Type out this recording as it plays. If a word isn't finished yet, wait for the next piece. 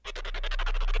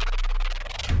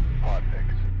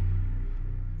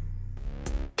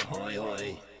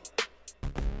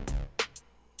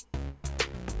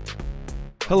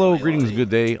Hello, greetings, good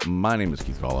day. My name is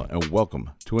Keith Galla, and welcome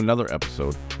to another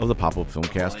episode of the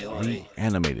Popupfilmcast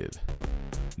Reanimated.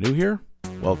 New here?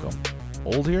 Welcome.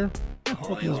 Old here?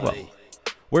 Welcome as well.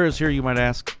 Where is here, you might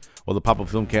ask? Well, the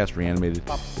Popupfilmcast Reanimated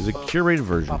is a curated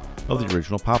version of the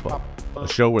original Pop-Up, a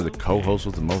show where the co-host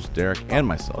with the most, Derek, and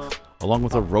myself, along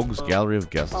with a rogues gallery of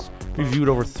guests, reviewed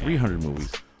over 300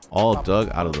 movies, all dug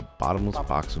out of the bottomless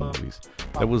box of movies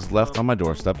that was left on my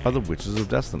doorstep by the Witches of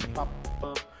Destiny.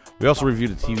 We also reviewed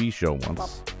a TV show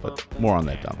once, but more on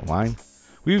that down the line.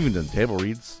 We've even done table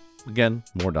reads, again,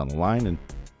 more down the line, and,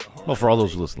 well, for all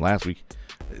those who listened last week,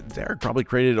 Derek probably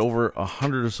created over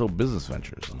 100 or so business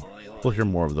ventures, and we'll hear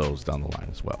more of those down the line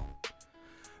as well.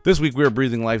 This week we are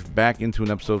breathing life back into an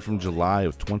episode from July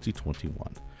of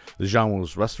 2021. The genre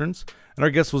was Westerns, and our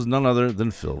guest was none other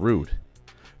than Phil Rood.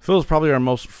 Phil is probably our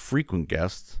most frequent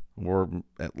guest, or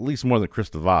at least more than Chris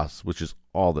DeVos, which is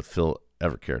all that Phil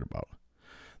ever cared about.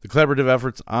 The collaborative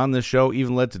efforts on this show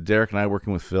even led to Derek and I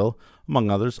working with Phil, among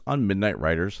others, on Midnight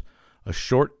Writers, a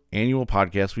short annual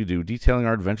podcast we do detailing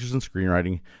our adventures in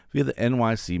screenwriting via the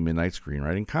NYC Midnight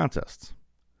Screenwriting Contests.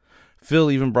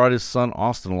 Phil even brought his son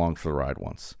Austin along for the ride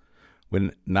once.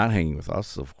 When not hanging with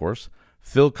us, of course,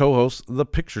 Phil co-hosts The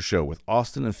Picture Show with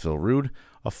Austin and Phil Rood,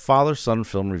 a father-son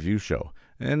film review show.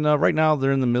 And right now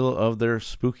they're in the middle of their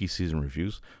spooky season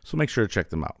reviews, so make sure to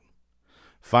check them out.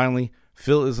 Finally,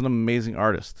 Phil is an amazing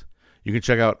artist. You can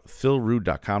check out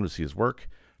philrood.com to see his work,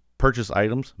 purchase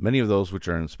items, many of those which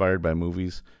are inspired by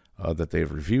movies that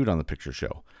they've reviewed on The Picture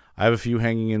Show. I have a few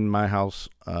hanging in my house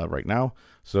right now,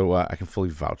 so I can fully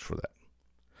vouch for that.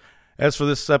 As for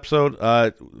this episode,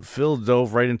 Phil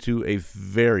dove right into a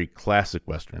very classic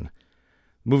Western.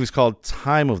 The movie's called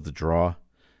Time of the Draw.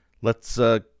 Let's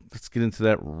get into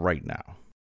that right now.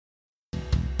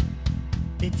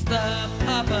 It's the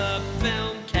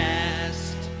Popupfilmcast.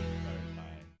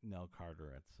 Nell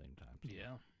Carter at the same time.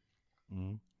 Yeah.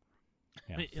 Mm-hmm.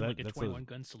 Yeah, In like a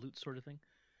 21-gun salute sort of thing.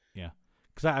 Yeah.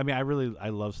 Because I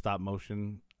love stop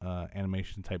motion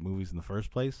animation type movies in the first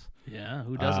place. Yeah,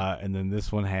 who doesn't? And then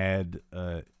this one had,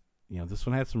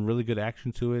 some really good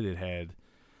action to it. It had,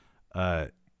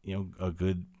 a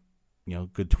good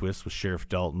twist with Sheriff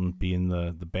Dalton being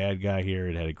the bad guy here.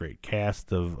 It had a great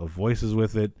cast of voices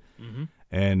with it. Mm-hmm.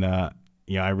 And,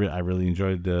 I really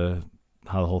enjoyed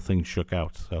how the whole thing shook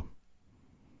out. So,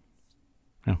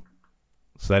 yeah.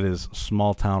 So that is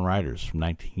Small Town Riders from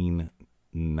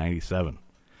 1997.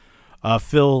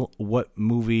 Phil, what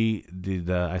movie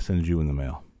did I send you in the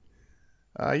mail?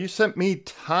 You sent me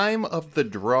Time of the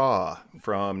Draw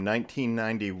from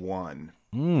 1991.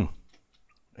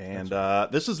 And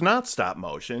this is not stop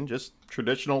motion, just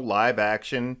traditional live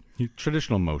action.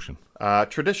 Traditional motion.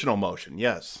 Traditional motion,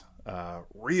 yes.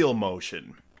 Real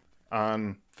motion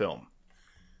on film.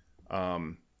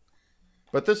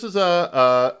 But this is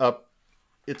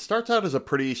it starts out as a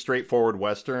pretty straightforward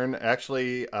Western,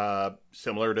 actually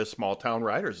similar to Small Town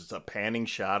Riders. It's a panning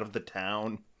shot of the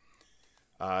town.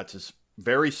 It's a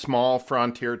very small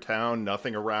frontier town,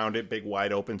 nothing around it, big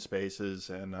wide open spaces,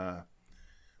 and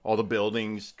all the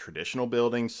buildings, traditional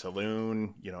buildings,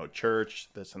 saloon, church,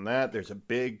 this and that. There's a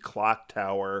big clock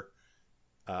tower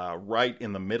right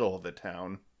in the middle of the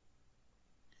town.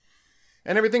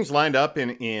 And everything's lined up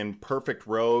in perfect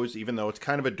rows, even though it's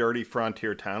kind of a dirty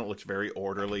frontier town. It looks very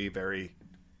orderly, very,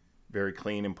 very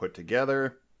clean and put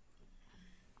together.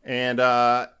 And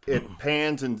it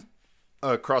pans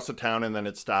across the town, and then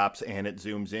it stops, and it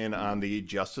zooms in on the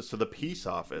Justice of the Peace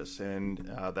office. And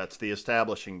that's the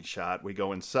establishing shot. We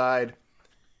go inside,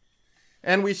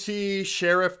 and we see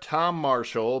Sheriff Tom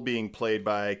Marshall being played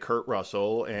by Kurt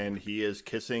Russell, and he is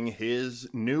kissing his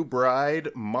new bride,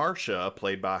 Marcia,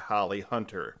 played by Holly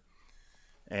Hunter.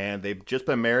 And they've just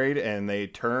been married, and they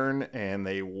turn and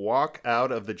they walk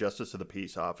out of the Justice of the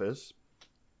Peace office.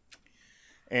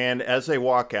 And as they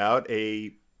walk out,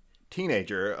 a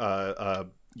teenager, a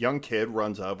young kid,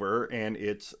 runs over, and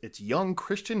it's young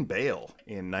Christian Bale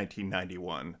in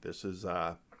 1991. This is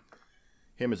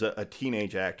him as a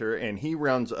teenage actor, and he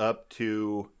runs up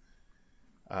to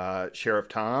Sheriff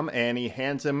Tom, and he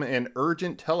hands him an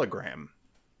urgent telegram.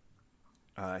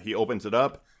 He opens it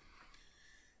up,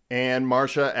 and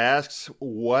Marcia asks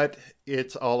what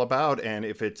it's all about, and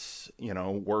if it's,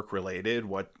 work-related,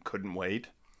 what couldn't wait.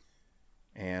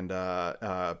 And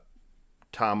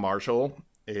Tom Marshall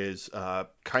is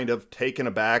kind of taken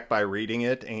aback by reading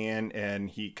it,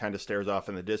 and he kind of stares off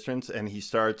in the distance, and he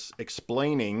starts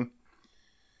explaining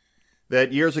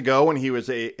that years ago when he was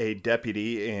a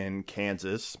deputy in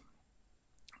Kansas,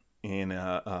 and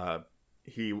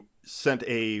he sent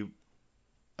he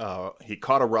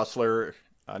caught a rustler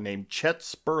named Chet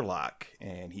Spurlock,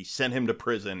 and he sent him to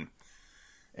prison.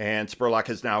 And Spurlock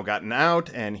has now gotten out,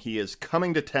 and he is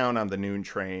coming to town on the noon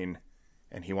train,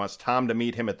 and he wants Tom to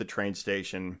meet him at the train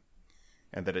station,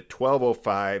 and that at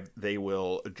 12:05 they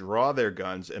will draw their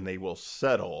guns and they will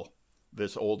settle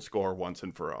this old score once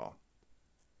and for all.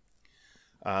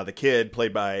 The kid,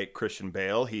 played by Christian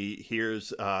Bale, he hears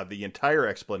the entire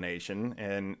explanation,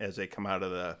 and as they come out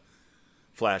of the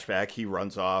flashback, he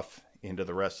runs off into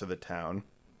the rest of the town.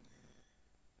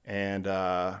 And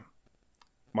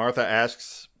Martha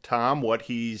asks Tom what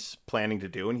he's planning to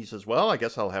do, and he says, well, I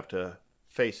guess I'll have to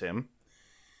face him.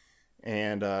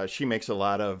 And she makes a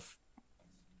lot of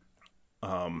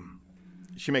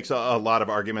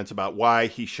arguments about why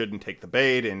he shouldn't take the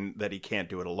bait and that he can't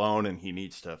do it alone and he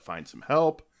needs to find some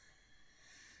help.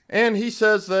 And he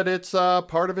says that it's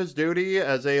part of his duty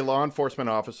as a law enforcement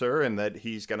officer and that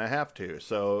he's going to have to.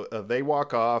 So they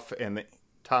walk off, and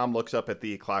Tom looks up at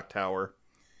the clock tower,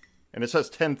 and it says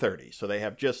 10:30. So they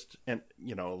have just a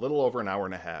little over an hour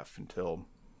and a half until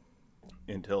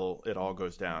it all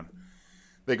goes down.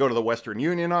 They go to the Western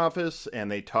Union office,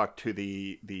 and they talk to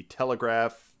the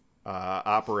telegraph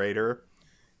operator.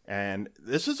 And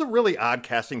this is a really odd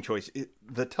casting choice.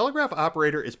 The telegraph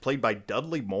operator is played by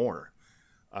Dudley Moore.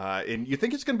 And you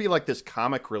think it's going to be like this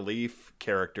comic relief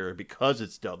character because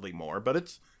it's Dudley Moore,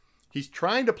 but he's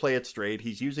trying to play it straight.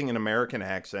 He's using an American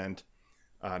accent.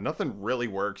 Nothing really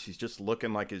works. He's just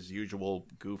looking like his usual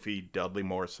goofy Dudley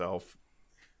Moore self.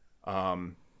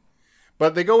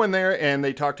 But they go in there and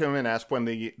they talk to him and ask when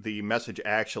the message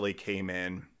actually came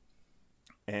in.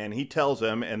 And he tells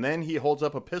them, and then he holds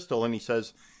up a pistol and he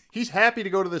says he's happy to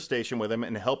go to the station with him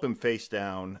and help him face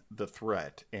down the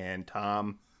threat. And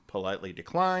Tom politely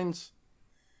declines,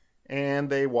 and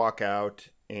they walk out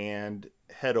and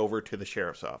head over to the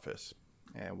sheriff's office.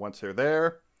 And once they're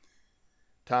there,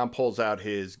 Tom pulls out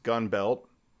his gun belt,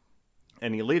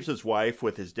 and he leaves his wife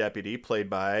with his deputy, played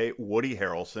by Woody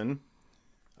Harrelson.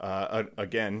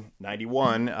 Again,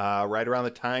 91, right around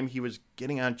the time he was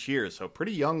getting on Cheers. So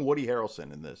pretty young Woody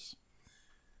Harrelson in this.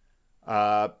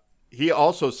 He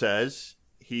also says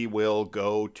he will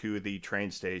go to the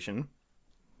train station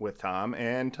with Tom,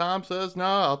 and Tom says, no,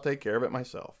 I'll take care of it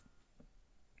myself.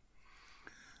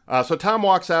 So Tom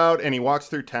walks out, and he walks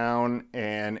through town,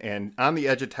 and on the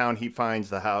edge of town, he finds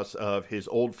the house of his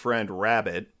old friend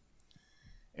Rabbit,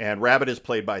 and Rabbit is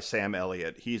played by Sam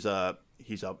Elliott. He's a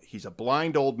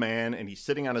blind old man, and he's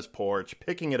sitting on his porch,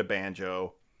 picking at a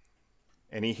banjo,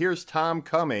 and he hears Tom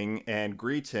coming and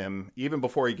greets him even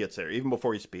before he gets there, even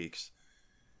before he speaks,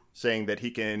 saying that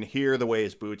he can hear the way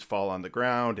his boots fall on the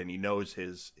ground, and he knows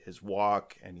his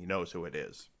walk, and he knows who it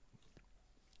is.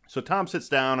 So Tom sits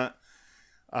down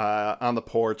on the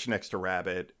porch next to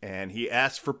Rabbit, and he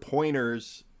asks for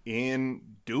pointers in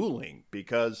dueling,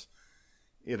 because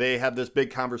they have this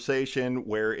big conversation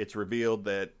where it's revealed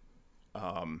that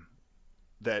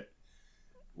that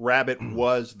Rabbit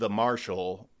was the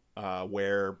marshal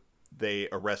where they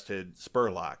arrested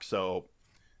Spurlock. So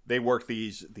they work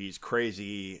these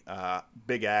crazy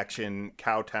big action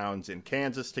cow towns in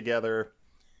Kansas together,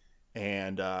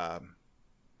 and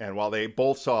while they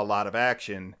both saw a lot of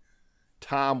action,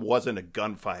 Tom wasn't a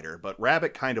gunfighter, but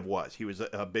Rabbit kind of was. He was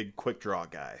a big quick draw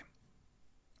guy.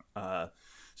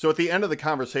 So at the end of the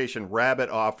conversation, Rabbit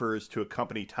offers to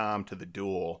accompany Tom to the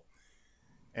duel,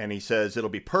 and he says, it'll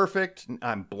be perfect.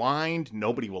 I'm blind.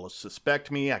 Nobody will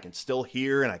suspect me. I can still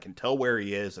hear, and I can tell where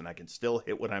he is, and I can still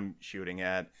hit what I'm shooting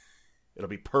at. It'll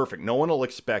be perfect. No one will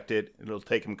expect it. It'll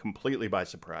take him completely by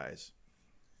surprise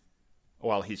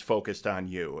while he's focused on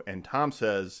you. And Tom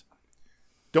says,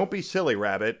 don't be silly,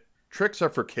 Rabbit. Tricks are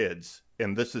for kids,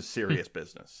 and this is serious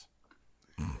business.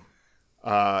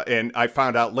 And I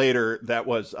found out later that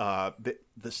was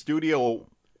the studio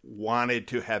wanted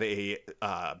to have a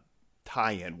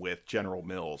tie-in with General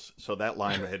Mills, so that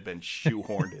line had been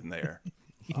shoehorned in there.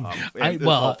 I'm going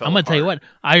to tell you what.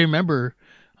 I remember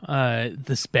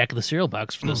this back of the cereal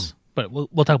box for this, but we'll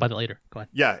talk about that later. Go ahead.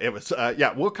 Yeah, it was.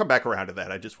 We'll come back around to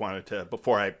that. I just wanted to,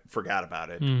 before I forgot about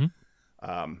it.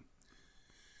 Mm-hmm.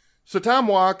 So Tom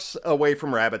walks away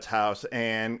from Rabbit's house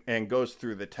and goes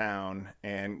through the town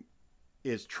and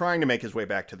is trying to make his way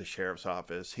back to the sheriff's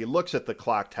office. He looks at the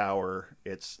clock tower.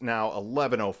 It's now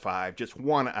 11:05, just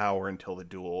 1 hour until the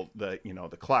duel. The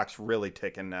clock's really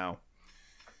ticking now.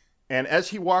 And as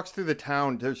he walks through the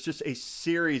town, there's just a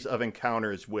series of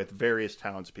encounters with various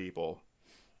townspeople.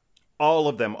 All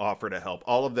of them offer to help.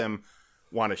 All of them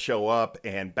want to show up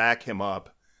and back him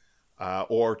up,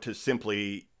 or to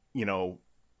simply,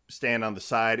 stand on the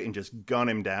side and just gun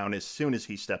him down as soon as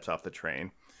he steps off the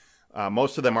train.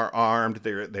 Most of them are armed.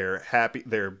 They're happy.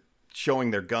 They're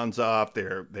showing their guns off.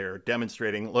 They're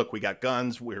demonstrating, look, we got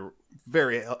guns. We're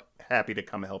very happy to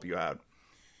come help you out.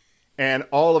 And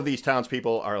all of these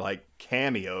townspeople are like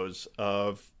cameos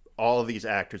of all of these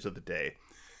actors of the day.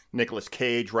 Nicolas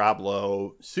Cage, Rob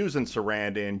Lowe, Susan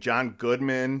Sarandon, John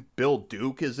Goodman, Bill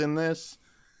Duke is in this.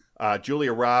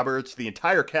 Julia Roberts, the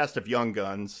entire cast of Young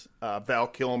Guns, Val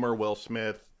Kilmer, Will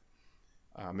Smith,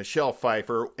 Michelle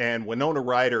Pfeiffer, and Winona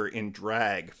Ryder in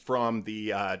drag from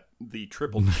the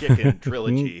Triple Chicken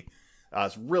trilogy.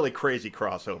 It's really crazy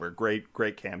crossover.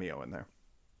 Great cameo in there.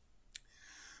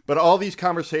 But all these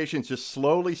conversations just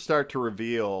slowly start to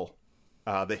reveal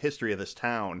the history of this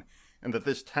town, and that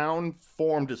this town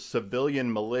formed a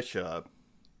civilian militia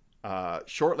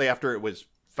shortly after it was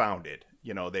founded.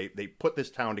 You know, they put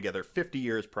this town together 50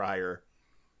 years prior.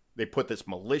 They put this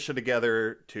militia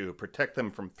together to protect them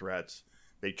from threats.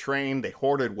 They trained, they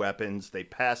hoarded weapons, they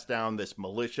passed down this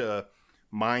militia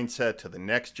mindset to the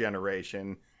next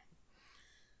generation.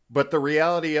 But the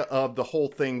reality of the whole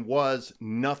thing was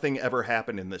nothing ever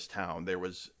happened in this town. There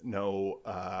was no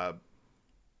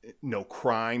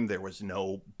crime. There was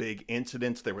no big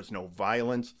incidents. There was no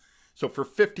violence. So for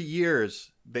 50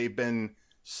 years, they've been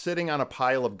sitting on a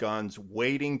pile of guns,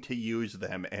 waiting to use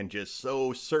them, and just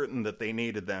so certain that they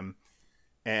needed them.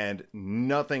 And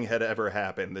nothing had ever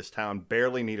happened. This town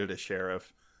barely needed a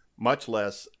sheriff, much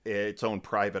less its own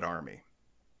private army.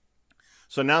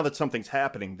 So now that something's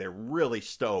happening, they're really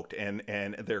stoked, and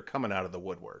they're coming out of the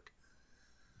woodwork.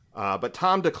 But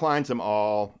Tom declines them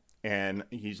all, and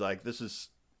he's like, this is,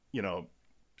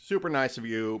 super nice of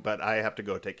you, but I have to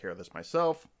go take care of this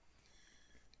myself.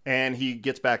 And he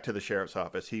gets back to the sheriff's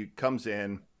office. He comes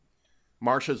in.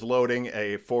 Marsha's loading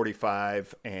a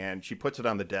 .45, and she puts it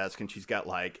on the desk, and she's got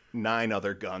like 9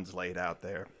 other guns laid out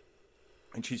there.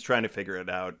 And she's trying to figure it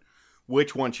out,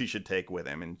 which one she should take with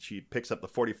him. And she picks up the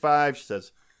 .45. She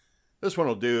says, this one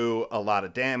will do a lot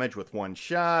of damage with one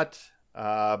shot.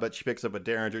 But she picks up a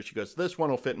Derringer. She goes, this one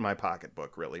will fit in my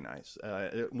pocketbook really nice.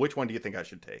 Which one do you think I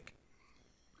should take?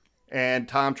 And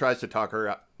Tom tries to talk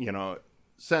her,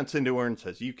 sense into her and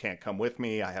says, you can't come with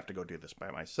me. I have to go do this by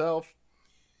myself.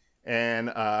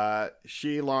 And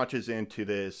she launches into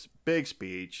this big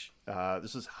speech.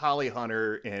 This is Holly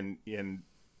Hunter in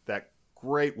that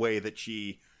great way that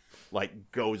she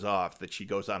goes off, that she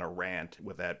goes on a rant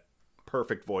with that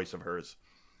perfect voice of hers.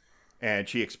 And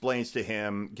she explains to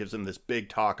him, gives him this big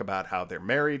talk about how they're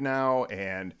married now,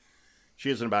 and she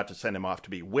isn't about to send him off to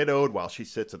be widowed while she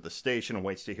sits at the station and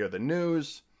waits to hear the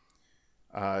news.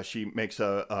 She makes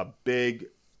a big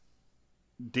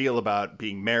deal about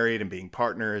being married and being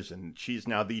partners, and she's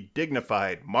now the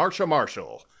dignified Marsha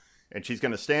Marshall, and she's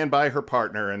going to stand by her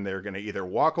partner, and they're going to either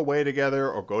walk away together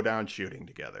or go down shooting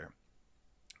together.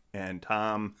 And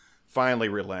Tom finally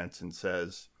relents and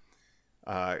says,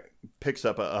 picks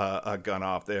up a gun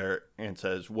off there and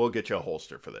says, we'll get you a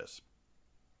holster for this.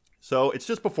 So it's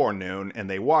just before noon, and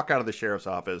they walk out of the sheriff's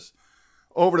office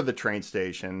over to the train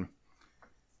station.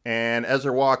 And as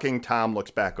they're walking, Tom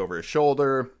looks back over his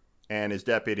shoulder, and his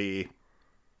deputy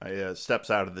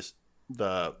steps out of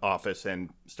the office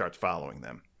and starts following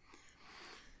them.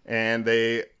 And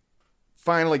they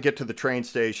finally get to the train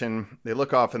station. They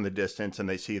look off in the distance, and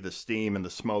they see the steam and the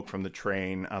smoke from the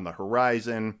train on the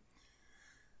horizon.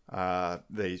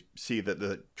 They see that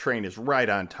the train is right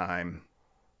on time.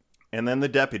 And then the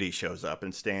deputy shows up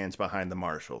and stands behind the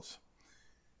marshals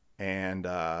and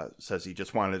says he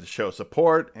just wanted to show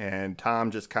support. And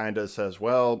Tom just kind of says,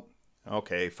 well,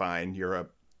 okay, fine. You're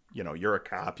a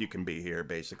cop. You can be here,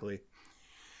 basically.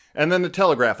 And then the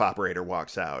telegraph operator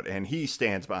walks out, and he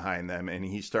stands behind them, and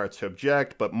he starts to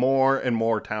object, but more and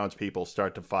more townspeople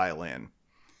start to file in.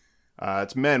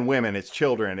 It's men, women, it's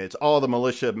children, it's all the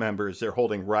militia members. They're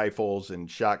holding rifles and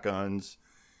shotguns,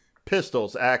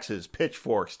 pistols, axes,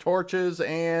 pitchforks, torches,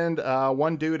 and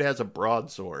one dude has a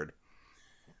broadsword.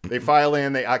 They file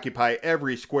in, they occupy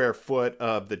every square foot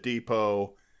of the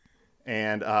depot.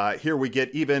 And here we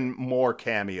get even more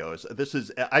cameos. This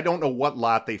is, I don't know what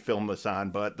lot they filmed this on,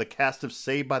 but the cast of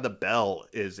Saved by the Bell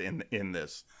is in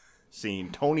this scene.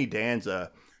 Tony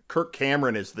Danza, Kirk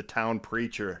Cameron is the town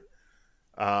preacher.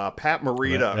 Pat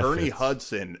Morita, Ernie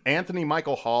Hudson, Anthony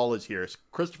Michael Hall is here.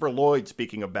 Christopher Lloyd,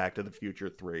 speaking of Back to the Future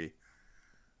 3.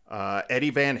 Eddie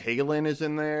Van Halen is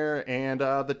in there, and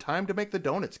the Time to Make the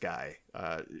Donuts guy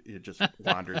it just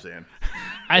wanders in.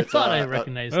 I thought I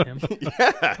recognized him.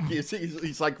 Yeah,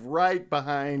 he's like right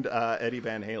behind Eddie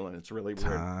Van Halen. It's really weird.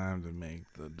 Time to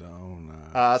make the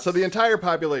donuts. So the entire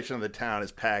population of the town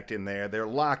is packed in there. They're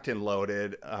locked and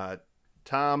loaded.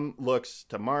 Tom looks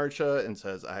to Marsha and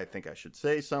says, I think I should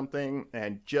say something.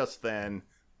 And just then,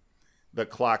 the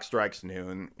clock strikes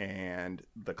noon, and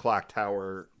the clock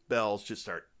tower bells just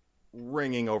start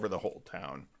ringing over the whole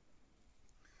town.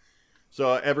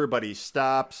 So everybody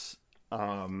stops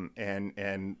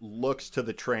and looks to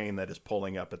the train that is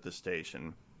pulling up at the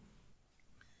station.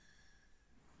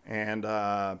 And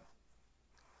then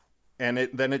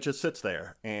it just sits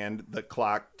there, and the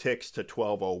clock ticks to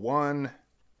 12:01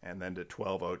 and then to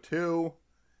 12:02.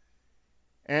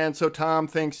 And so Tom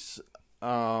thinks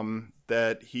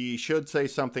that he should say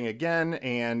something again,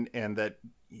 and that,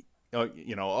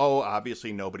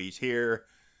 obviously nobody's here.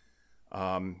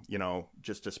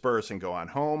 Just disperse and go on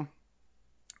home.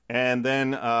 And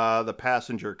then the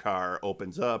passenger car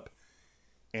opens up,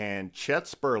 and Chet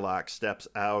Spurlock steps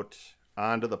out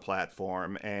onto the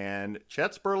platform. And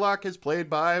Chet Spurlock is played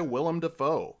by Willem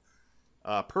Dafoe.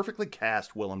 Perfectly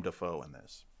cast Willem Dafoe in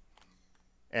this.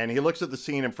 And he looks at the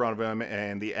scene in front of him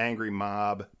and the angry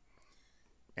mob,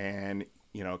 and,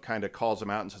 kind of calls him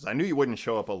out and says, "I knew you wouldn't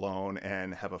show up alone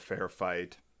and have a fair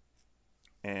fight."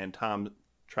 And Tom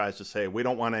tries to say, "We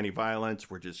don't want any violence.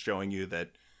 We're just showing you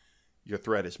that your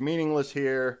threat is meaningless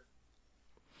here."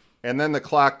 And then the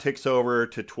clock ticks over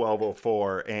to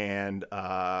 12:04, and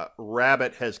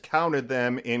Rabbit has counted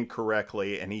them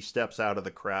incorrectly, and he steps out of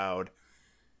the crowd.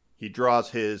 He draws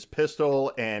his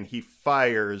pistol, and he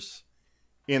fires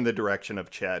in the direction of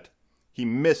Chet. He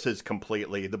misses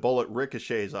completely. The bullet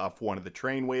ricochets off one of the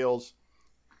train wheels,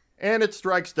 and it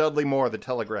strikes Dudley Moore, the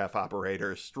telegraph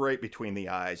operator, straight between the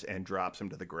eyes and drops him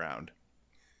to the ground.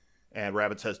 And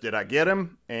Rabbit says, "Did I get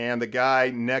him?" And the guy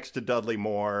next to Dudley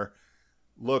Moore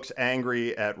looks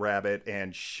angry at Rabbit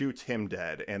and shoots him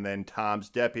dead. And then Tom's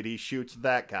deputy shoots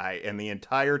that guy, and the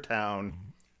entire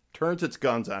town turns its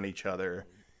guns on each other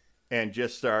and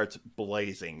just starts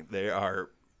blazing. They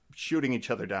are shooting each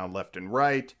other down left and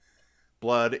right.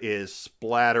 Blood is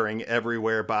splattering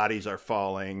everywhere. Bodies are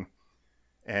falling.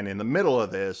 And in the middle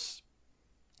of this,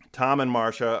 Tom and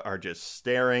Marcia are just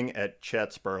staring at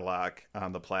Chet Spurlock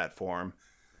on the platform.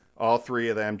 All three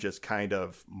of them just kind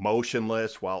of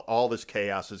motionless while all this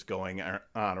chaos is going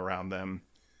on around them.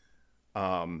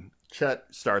 Chet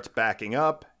starts backing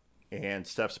up and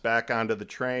steps back onto the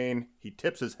train. He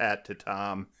tips his hat to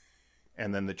Tom,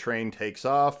 and then the train takes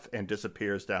off and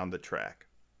disappears down the track.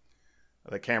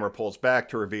 The camera pulls back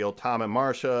to reveal Tom and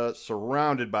Marcia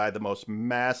surrounded by the most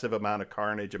massive amount of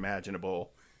carnage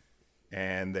imaginable,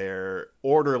 and their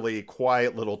orderly,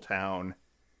 quiet little town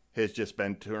has just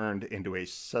been turned into a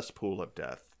cesspool of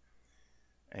death.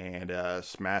 And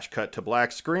smash cut to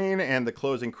black screen, and the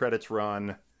closing credits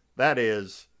run. That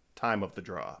is time of the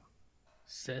draw.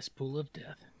 Cesspool of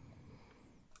death.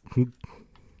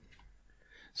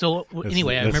 So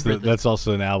anyway, I remember that's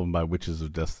also an album by Witches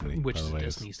of Destiny. Witches of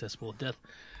Destiny, Cesspool of Death.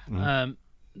 Mm-hmm.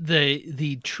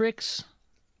 The tricks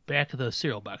back of the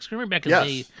cereal box. Remember back in the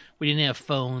day, we didn't have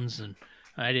phones, and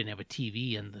I didn't have a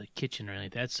TV in the kitchen or anything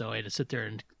like that, so I had to sit there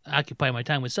and occupy my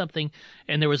time with something.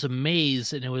 And there was a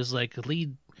maze, and it was like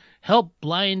help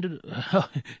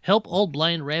old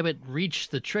blind rabbit reach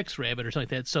the tricks rabbit or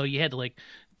something like that. So you had to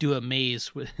do a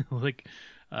maze with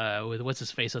with what's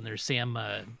his face on there, Sam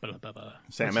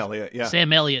Elliott, yeah.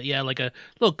 Sam Elliott, yeah, like a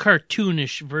little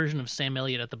cartoonish version of Sam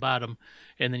Elliott at the bottom,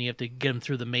 and then you have to get him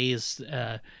through the maze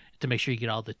to make sure you get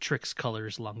all the tricks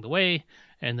colors along the way,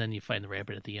 and then you find the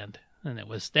rabbit at the end. And that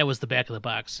was the back of the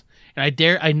box. And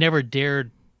I never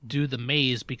dared do the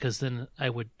maze because then I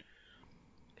would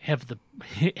have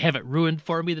it ruined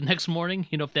for me the next morning.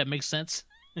 If that makes sense.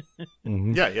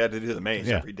 Mm-hmm. Yeah, you had to do the maze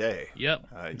every day. Yep,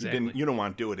 exactly. You don't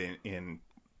want to do it in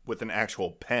with an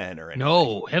actual pen or anything.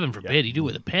 No, heaven forbid. Yeah. You do it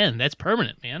with a pen. That's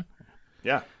permanent, man.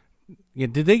 Yeah. Yeah.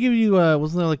 Did they give you?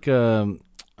 Wasn't there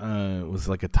was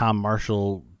like a Tom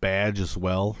Marshall badge as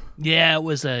well? Yeah, it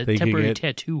was a temporary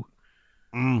tattoo.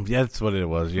 Yeah, that's what it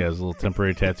was. Yeah, it was a little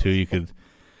temporary tattoo you could,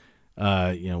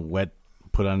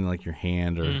 put on your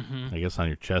hand or I guess on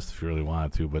your chest if you really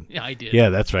wanted to. But yeah, I did. Yeah,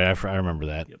 that's right. I remember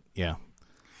that. Yep. Yeah.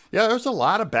 Yeah, there was a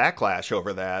lot of backlash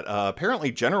over that. Apparently,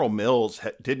 General Mills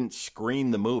didn't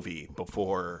screen the movie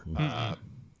before,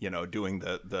 doing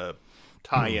the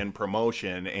tie-in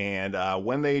promotion. And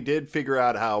when they did figure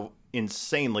out how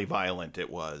insanely violent it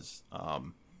was,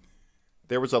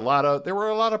 there were a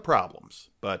lot of problems.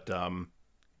 But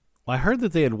I heard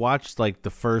that they had watched the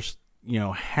first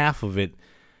half of it,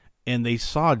 and they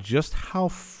saw just how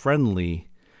friendly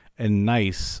and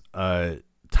nice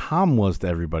Tom was to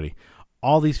everybody.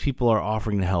 All these people are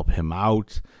offering to help him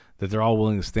out, that they're all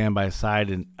willing to stand by his side.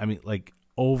 And I mean,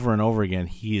 over and over again,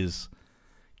 he is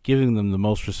giving them the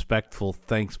most respectful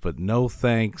thanks, but no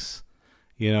thanks.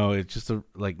 It's just a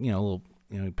little,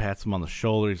 he pats him on the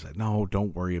shoulder. He's like, "No,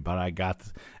 don't worry about it. I got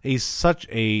this." And he's such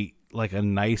a like a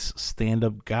nice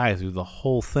stand-up guy through the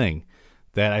whole thing.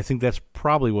 That I think that's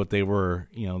probably what they were.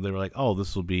 They were like, oh,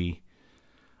 this will be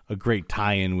a great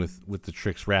tie-in with the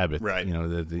Trix Rabbit. Right.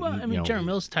 General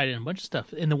Mills tied in a bunch of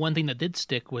stuff, and the one thing that did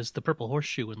stick was the purple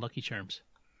horseshoe in Lucky Charms.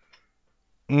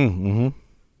 Mm-hmm.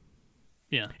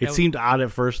 Yeah. It seemed odd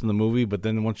at first in the movie, but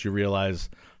then once you realize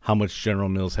how much General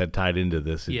Mills had tied into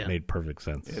this, it made perfect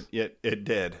sense. It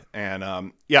did. And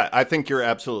I think you're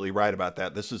absolutely right about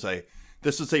that. This is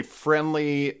a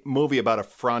friendly movie about a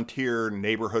frontier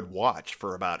neighborhood watch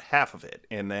for about half of it,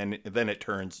 and then it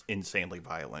turns insanely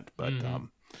violent. But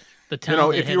the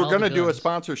town if you were going to do a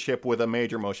sponsorship with a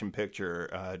major motion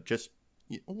picture, just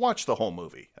watch the whole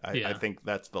movie. I think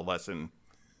that's the lesson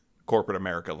corporate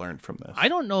America learned from this. I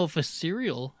don't know if a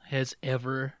serial has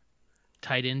ever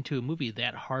tied into a movie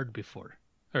that hard before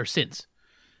or since.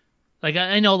 Like,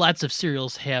 I know lots of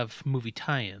serials have movie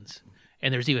tie-ins,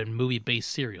 and there's even movie-based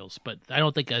serials, but I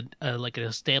don't think an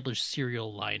established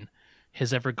serial line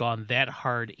has ever gone that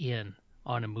hard in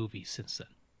on a movie since then.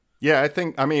 Yeah, they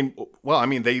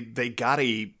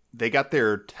got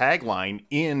their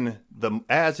tagline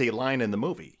as a line in the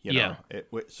movie.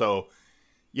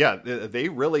 They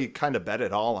really kind of bet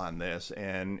it all on this,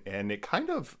 and it kind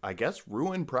of, I guess,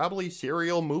 ruined probably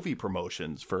serial movie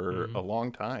promotions for a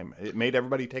long time. It made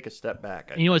everybody take a step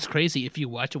back. You know what's crazy? If you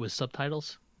watch it with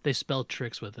subtitles, they spell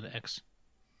Trix with an X.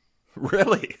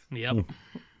 Really? Yep.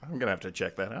 I'm going to have to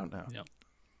check that out now. Yep.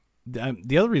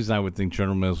 The other reason I would think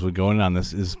General Mills would go in on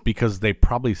this is because they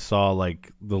probably saw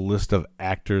like the list of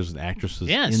actors and actresses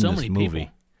in so this many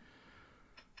movie.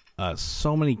 People.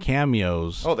 So many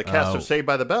cameos. Oh, the cast of Saved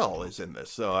by the Bell is in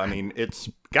this. So, I mean, it's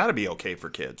got to be okay for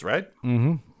kids, right?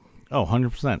 Mm-hmm. Oh,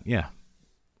 100%. Yeah.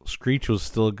 Screech was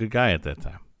still a good guy at that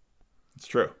time. It's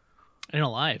true. And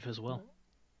alive as well.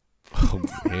 Oh,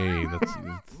 hey, that's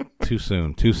too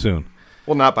soon. Too soon.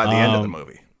 Well, not by the end of the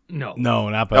movie. No,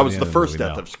 not by that the was end the of first movie,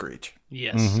 death no. of Screech.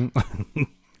 Yes. Mm-hmm.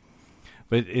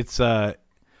 But it's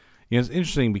it's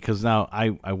interesting because now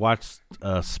I watched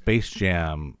Space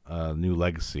Jam: New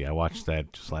Legacy. I watched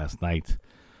that just last night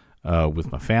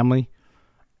with my family,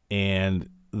 and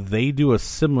they do a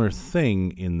similar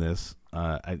thing in this.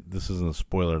 This isn't a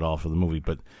spoiler at all for the movie,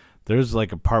 but there's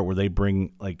like a part where they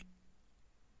bring like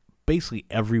basically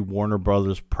every Warner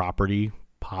Brothers property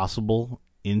possible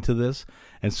into this,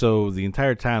 and so the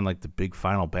entire time, like the big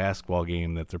final basketball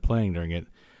game that they're playing during it,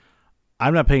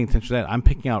 I'm not paying attention to that. I'm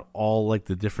picking out all like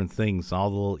the different things, all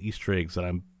the little Easter eggs that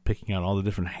I'm picking out, all the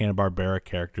different Hanna-Barbera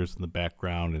characters in the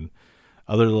background and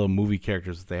other little movie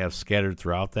characters that they have scattered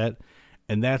throughout that,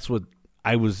 and that's what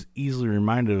I was easily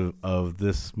reminded of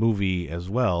this movie as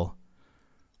well,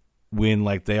 when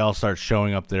like they all start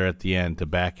showing up there at the end to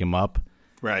back him up.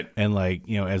 Right. And like,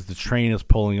 as the train is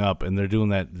pulling up and they're doing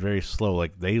that very slow,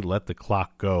 like they let the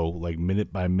clock go like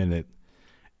minute by minute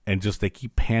and just they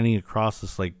keep panning across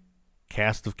this like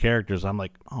cast of characters. I'm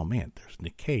like, oh man, there's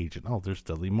Nick Cage and there's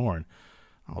Dudley Moore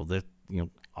and that,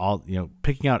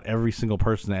 picking out every single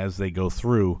person as they go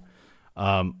through.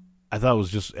 I thought it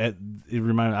was just, it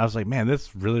reminded, I was like, man,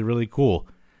 that's really, really cool.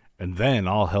 And then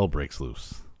all hell breaks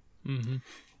loose. Mm-hmm.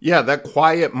 Yeah, that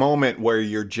quiet moment where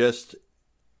you're just,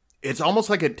 it's almost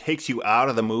like it takes you out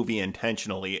of the movie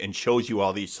intentionally and shows you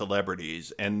all these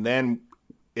celebrities, and then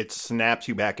it snaps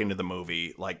you back into the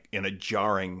movie like in a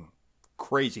jarring,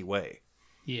 crazy way.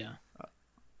 Yeah.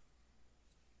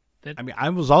 I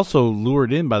was also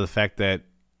lured in by the fact that,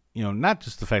 not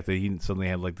just the fact that he suddenly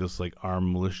had like this like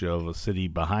armed militia of a city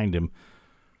behind him,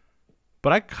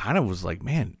 but I kind of was like,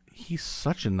 man, he's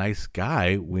such a nice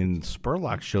guy. When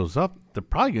Spurlock shows up, they're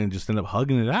probably going to just end up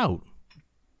hugging it out.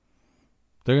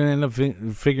 They're going to end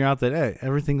up figuring out that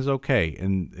everything's okay,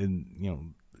 and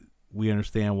we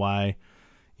understand why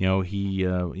he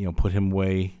put him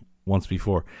away once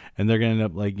before, and they're going to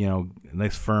end up like a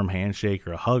nice firm handshake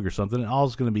or a hug or something, and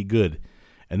all's going to be good.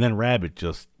 And then Rabbit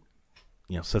just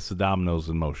sets the dominoes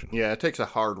in motion. Yeah, it takes a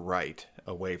hard right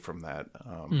away from that.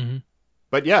 Mm-hmm.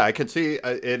 But yeah, I can see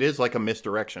it is like a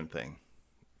misdirection thing.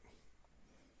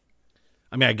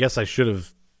 I mean, I guess I should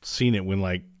have seen it when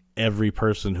like every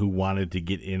person who wanted to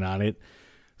get in on it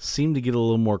seemed to get a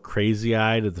little more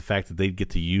crazy-eyed at the fact that they'd get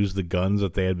to use the guns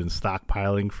that they had been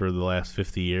stockpiling for the last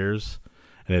 50 years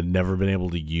and had never been able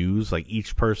to use. Like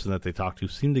each person that they talked to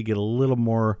seemed to get a little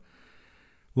more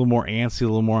antsy, a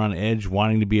little more on edge,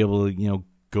 wanting to be able to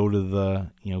go to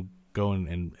the go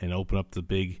and open up the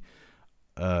big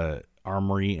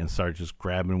armory and start just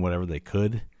grabbing whatever they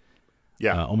could.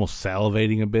 Yeah, almost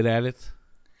salivating a bit at it.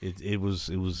 It was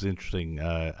interesting.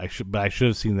 I should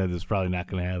have seen that it's probably not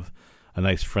going to have a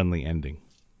nice friendly ending.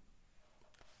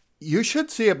 You should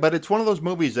see it, but it's one of those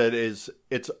movies that it's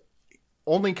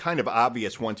only kind of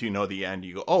obvious once you know the end.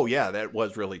 You go, oh yeah, that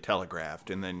was really telegraphed.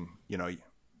 And then,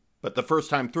 but the first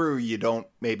time through, you don't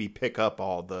maybe pick up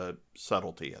all the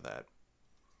subtlety of that.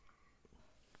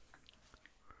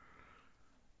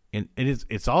 And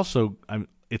it's also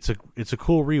it's a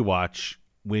cool rewatch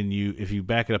if you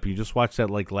back it up, you just watch that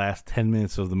like last 10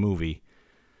 minutes of the movie,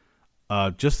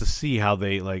 just to see how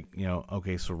they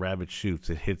okay, so Rabbit shoots,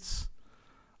 it hits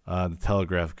the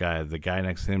telegraph guy, the guy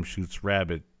next to him shoots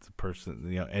Rabbit, the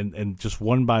person, and just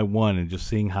one by one, and just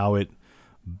seeing how it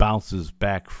bounces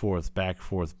back, forth,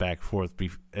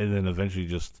 and then eventually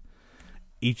just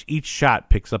each shot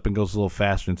picks up and goes a little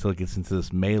faster until it gets into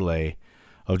this melee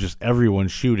of just everyone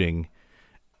shooting,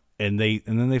 and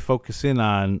then they focus in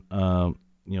on Tom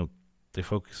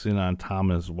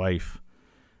and his wife,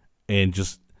 and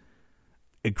just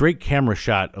a great camera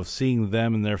shot of seeing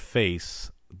them in their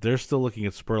face. They're still looking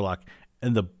at Spurlock,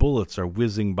 and the bullets are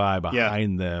whizzing by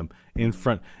behind them, in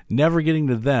front, never getting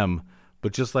to them,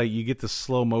 but just like you get the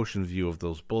slow motion view of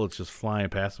those bullets just flying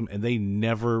past them, and they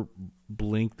never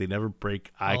blink, they never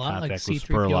break eye contact with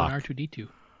Spurlock. C-3PO and R2-D2.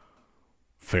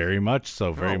 Very much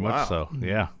so, much so,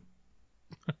 yeah.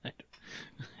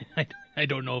 I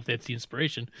don't know if that's the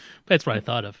inspiration, but that's what I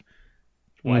thought of.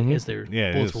 Why, as their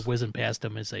bullets were whizzing past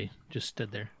them as they just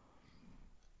stood there.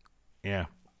 Yeah.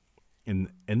 And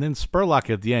then Spurlock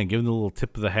at the end, giving the little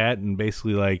tip of the hat, and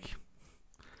basically like,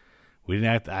 he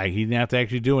didn't have to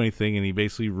actually do anything, and he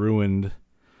basically ruined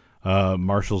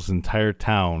Marshall's entire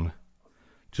town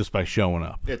just by showing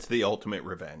up. It's the ultimate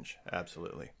revenge,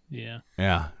 absolutely. Yeah.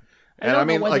 Yeah. And I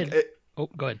mean, like,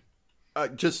 go ahead.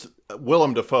 Just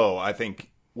Willem Dafoe, I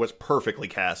think, was perfectly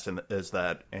cast as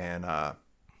that, and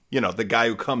the guy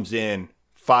who comes in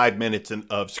 5 minutes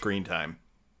of screen time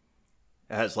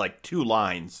has like 2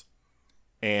 lines,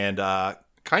 and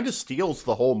kind of steals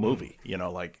the whole movie.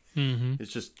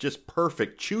 It's just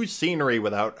perfect. Choose scenery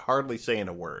without hardly saying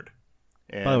a word.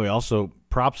 And by the way, also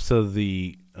props to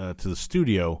the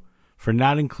studio for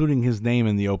not including his name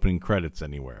in the opening credits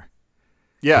anywhere.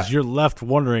 Yeah, because you're left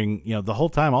wondering, the whole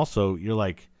time. Also, you're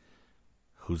like,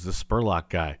 who's the Spurlock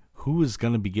guy? Who is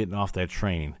going to be getting off that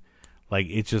train? Like,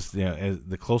 it's just, as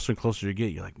the closer and closer you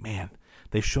get, you're like, man,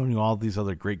 they've shown you all these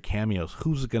other great cameos.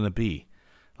 Who's it going to be?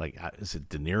 Like, is it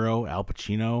De Niro, Al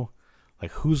Pacino? Like,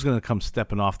 who's going to come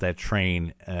stepping off that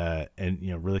train and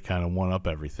really kind of one up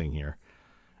everything here?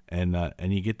 And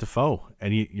you get Dafoe,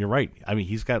 and you're right. I mean,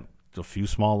 he's got a few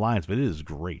small lines, but it is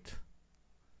great.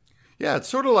 Yeah, it's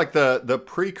sort of like the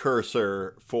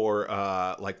precursor for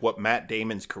like what Matt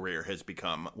Damon's career has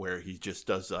become, where he just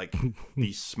does like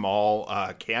these small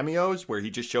cameos where he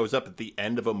just shows up at the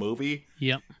end of a movie.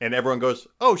 Yep. And everyone goes,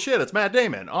 "Oh shit, it's Matt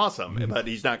Damon. Awesome." But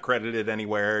he's not credited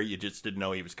anywhere. You just didn't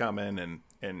know he was coming,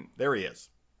 and there he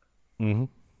is. Mm-hmm.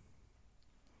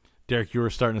 Derek, you were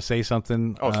starting to say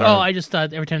something. Oh, sorry. I just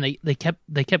thought every time they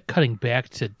kept cutting back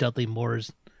to Dudley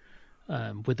Moore's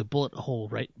with the bullet hole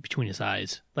right between his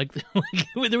eyes. Like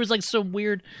there was like some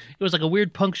weird. It was like a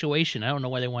weird punctuation. I don't know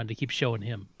why they wanted to keep showing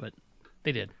him, but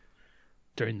they did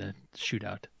during the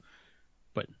shootout.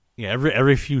 But yeah,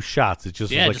 every few shots, it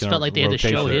just it just felt like they had to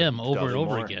show him over Dudley and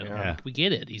over Moore, again. yeah. We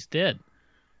get it. He's dead.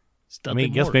 I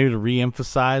mean, I guess maybe to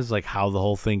re-emphasize like how the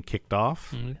whole thing kicked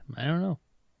off. I don't know.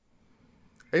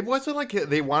 It wasn't like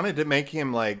they wanted to make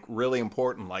him like really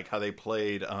important, like how they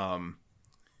played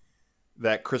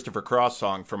that Christopher Cross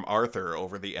song from Arthur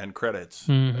over the end credits.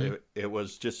 Mm-hmm. It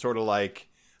was just sort of like,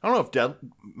 I don't know if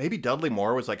maybe Dudley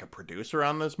Moore was like a producer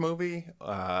on this movie,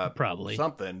 probably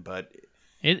something, but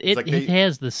it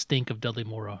has the stink of Dudley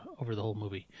Moore over the whole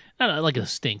movie. Not like a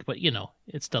stink, but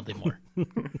it's Dudley Moore.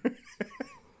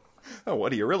 Oh,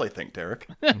 what do you really think, Derek?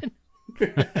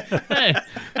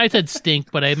 I said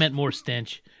stink, but I meant more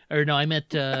stench. Or no, I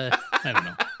meant I don't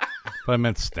know. But I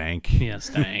meant stank. Yeah,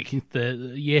 stank.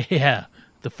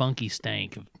 The funky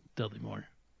stank of Dudley Moore.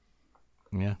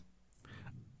 Yeah.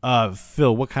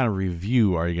 Phil, what kind of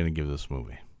review are you going to give this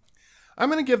movie? I'm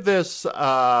going to give this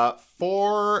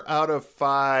 4 out of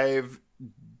 5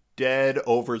 dead,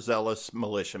 overzealous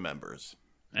militia members.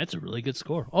 That's a really good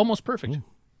score. Almost perfect. Ooh.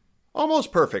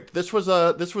 Almost perfect. This was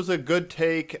a good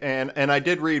take, and I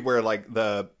did read where like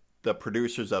the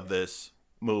producers of this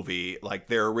movie, like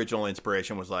their original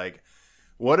inspiration was like,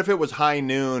 what if it was High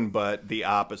Noon but the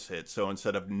opposite? So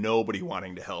instead of nobody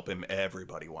wanting to help him,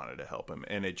 everybody wanted to help him,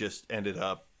 and it just ended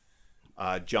up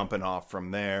jumping off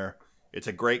from there. It's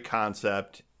a great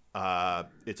concept.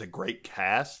 It's a great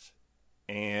cast,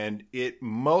 and it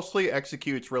mostly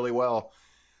executes really well.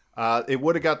 It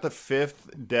would have got the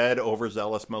 5th dead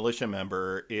overzealous militia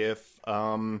member if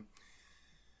I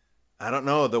don't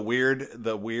know, the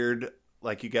weird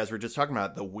like you guys were just talking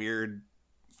about, the weird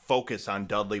focus on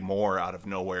Dudley Moore out of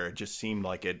nowhere. It just seemed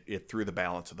like it threw the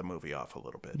balance of the movie off a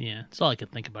little bit. Yeah, that's all I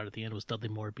could think about at the end was Dudley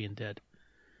Moore being dead.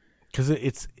 Because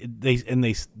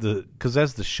because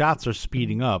as the shots are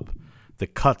speeding up, the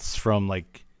cuts from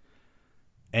like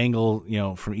angle,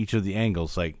 from each of the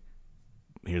angles, like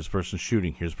here's person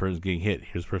shooting, here's person getting hit,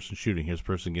 here's person shooting, here's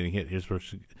person getting hit, here's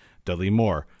person Dudley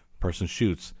Moore, person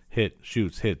shoots, hit,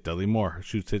 Dudley Moore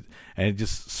shoots, hit, and it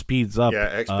just speeds up.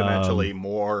 Yeah, exponentially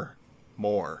more.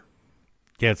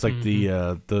 Yeah, it's like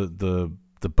the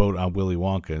boat on Willy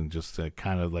Wonka, and just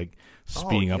kind of like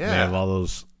speeding up. And they have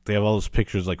all those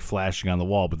pictures like flashing on the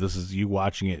wall, but this is you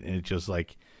watching it, and it's just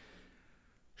like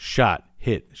shot,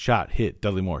 hit,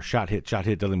 Dudley Moore, shot, hit,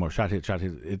 Dudley Moore, shot, hit.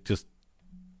 It just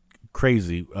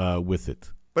crazy with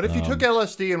it. But if you took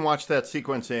LSD and watched that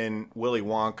sequence in Willy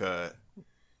Wonka,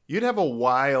 you'd have a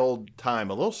wild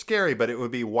time. A little scary, but it would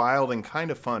be wild and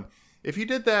kind of fun. If you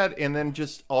did that and then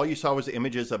just all you saw was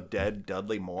images of dead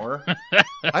Dudley Moore,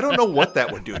 I don't know what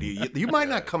that would do to you. You might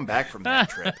not come back from that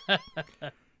trip.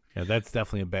 Yeah, that's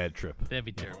definitely a bad trip. That'd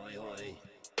be terrible.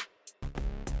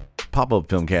 Pop-Up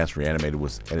Filmcast Reanimated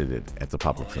was edited at the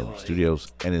Pop-Up Film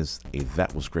Studios and is a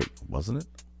That Was Great, Wasn't It?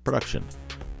 Production.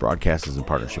 Broadcast is in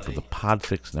partnership with the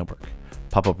Podfix Network.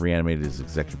 Pop-Up Reanimated is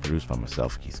executive produced by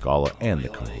myself, Keith Galla, and the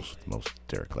co-host with the most,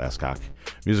 Derek Glasscock.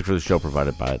 Music for the show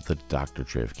provided by the Dr.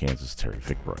 Dre of Kansas, Terry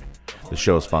Fickroy. The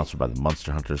show is sponsored by the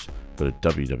Monster Hunters. Go to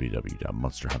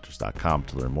www.monsterhunters.com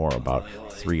to learn more about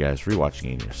three guys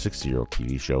rewatching a near 60-year-old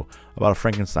TV show about a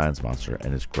Frankenstein's monster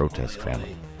and his grotesque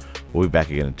family. We'll be back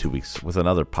again in 2 weeks with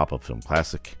another Pop-Up Film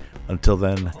Classic. Until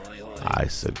then, I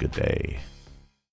said good day.